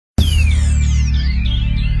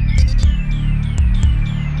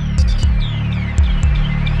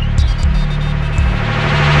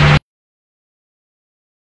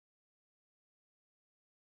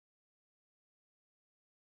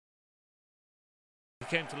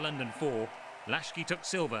came to London for, Lashki took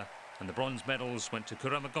silver and the bronze medals went to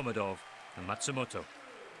Kuramagomedov and Matsumoto.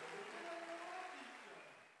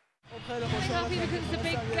 I'm happy because it's a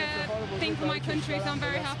big thing for my country, so I'm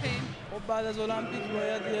very happy.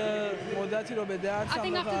 I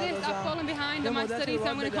think after this I've fallen behind on my studies, so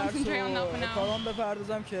I'm going to concentrate on that for now.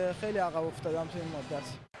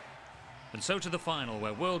 And so to the final,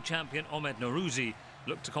 where world champion Omid Noroozi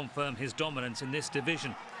looked to confirm his dominance in this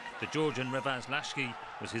division. The Georgian Revaz Lashki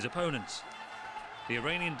was his opponent. The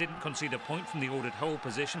Iranian didn't concede a point from the ordered hold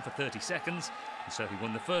position for 30 seconds, and so he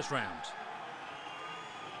won the first round.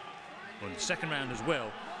 Won the second round as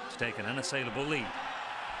well to take an unassailable lead.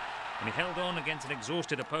 And he held on against an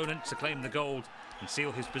exhausted opponent to claim the gold and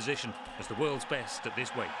seal his position as the world's best at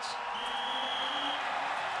this weight.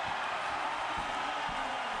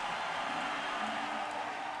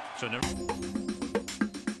 So